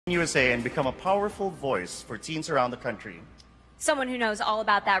USA and become a powerful voice for teens around the country. Someone who knows all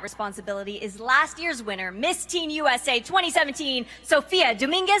about that responsibility is last year's winner, Miss Teen USA 2017, Sophia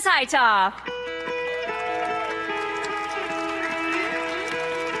Dominguez-Haitoff.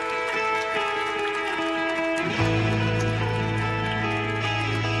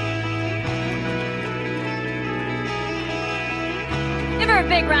 Give her a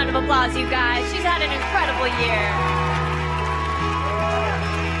big round of applause, you guys. She's had an incredible year.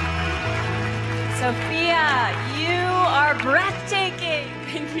 Sophia, you are breathtaking.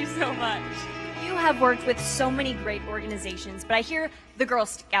 Thank you so much. You have worked with so many great organizations, but I hear the Girl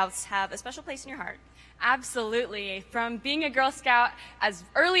Scouts have a special place in your heart. Absolutely. From being a Girl Scout as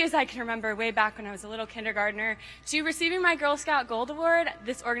early as I can remember, way back when I was a little kindergartner, to receiving my Girl Scout Gold Award,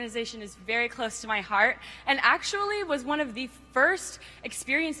 this organization is very close to my heart and actually was one of the first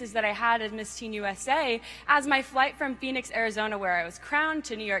experiences that I had as Miss Teen USA. As my flight from Phoenix, Arizona, where I was crowned,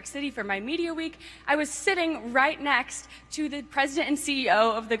 to New York City for my media week, I was sitting right next to the president and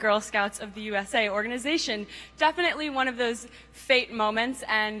CEO of the Girl Scouts of the USA organization. Definitely one of those fate moments,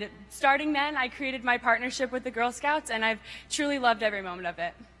 and starting then, I created my partnership with the Girl Scouts, and I've truly loved every moment of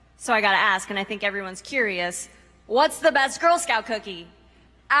it. So I gotta ask, and I think everyone's curious, what's the best Girl Scout cookie?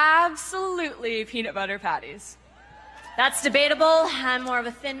 Absolutely peanut butter patties. That's debatable. I'm more of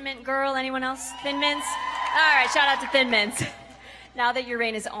a Thin Mint girl. Anyone else? Thin Mints? All right, shout out to Thin Mints. Now that your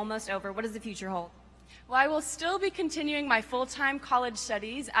reign is almost over, what does the future hold? Well, I will still be continuing my full-time college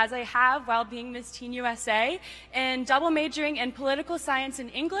studies, as I have while being Miss Teen USA, and double majoring in political science and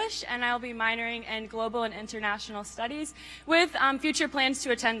English, and I'll be minoring in global and international studies, with future plans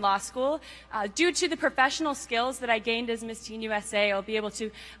to attend law school. Due to the professional skills that I gained as Miss Teen USA, I'll be able to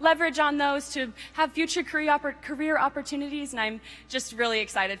leverage on those to have future career opportunities, and I'm just really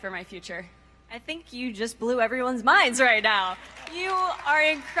excited for my future. I think you just blew everyone's minds right now. You are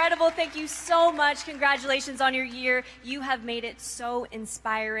incredible. Thank you so much. Congratulations on your year. You have made it so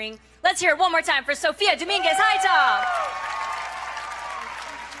inspiring. Let's hear it one more time for Sophia Dominguez-Haitoff.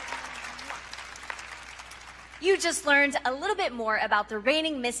 You just learned a little bit more about the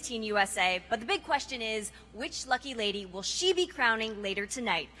reigning Miss Teen USA, but the big question is, which lucky lady will she be crowning later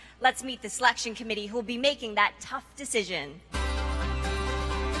tonight? Let's meet the selection committee who will be making that tough decision.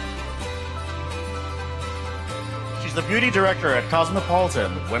 She's the beauty director at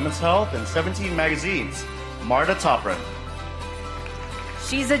Cosmopolitan, Women's Health, and 17 magazines, Marta Topran.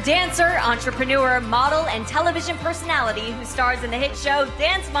 She's a dancer, entrepreneur, model, and television personality who stars in the hit show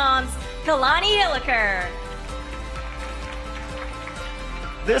Dance Moms, Kalani Hilliker.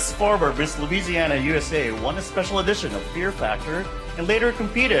 This former Miss Louisiana USA won a special edition of Fear Factor and later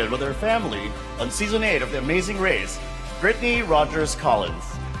competed with her family on Season 8 of The Amazing Race, Brittany Rogers Collins.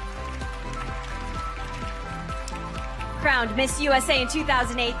 Crowned Miss USA in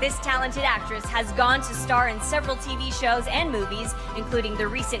 2008, this talented actress has gone to star in several TV shows and movies, including the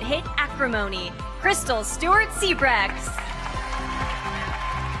recent hit Acrimony. Crystal Stewart Sebrex.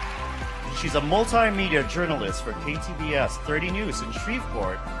 She's a multimedia journalist for KTBS 30 News in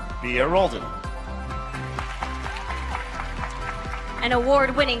Shreveport, Bea Roldan. An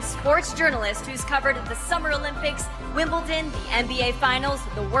award-winning sports journalist who's covered the Summer Olympics, Wimbledon, the NBA Finals,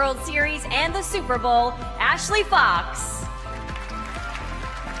 the World Series, and the Super Bowl, Ashley Fox.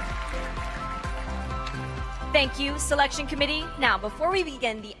 Thank you, Selection Committee. Now, before we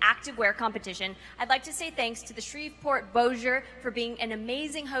begin the activewear competition, I'd like to say thanks to the Shreveport Bossier for being an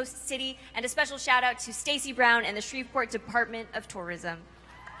amazing host city, and a special shout out to Stacy Brown and the Shreveport Department of Tourism.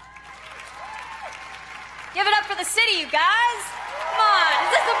 Give it up for the city, you guys. Come on,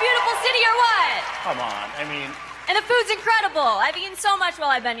 is this a beautiful city or what? Come on, I mean... And the food's incredible. I've eaten so much while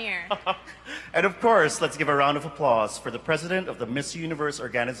I've been here. And of course, let's give a round of applause for the president of the Miss Universe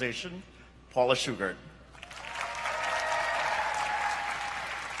organization, Paula Shugart.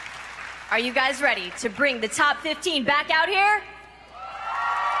 Are you guys ready to bring the top 15 back out here?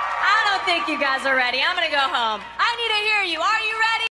 I don't think you guys are ready. I'm gonna go home. I need to hear you. Are you ready?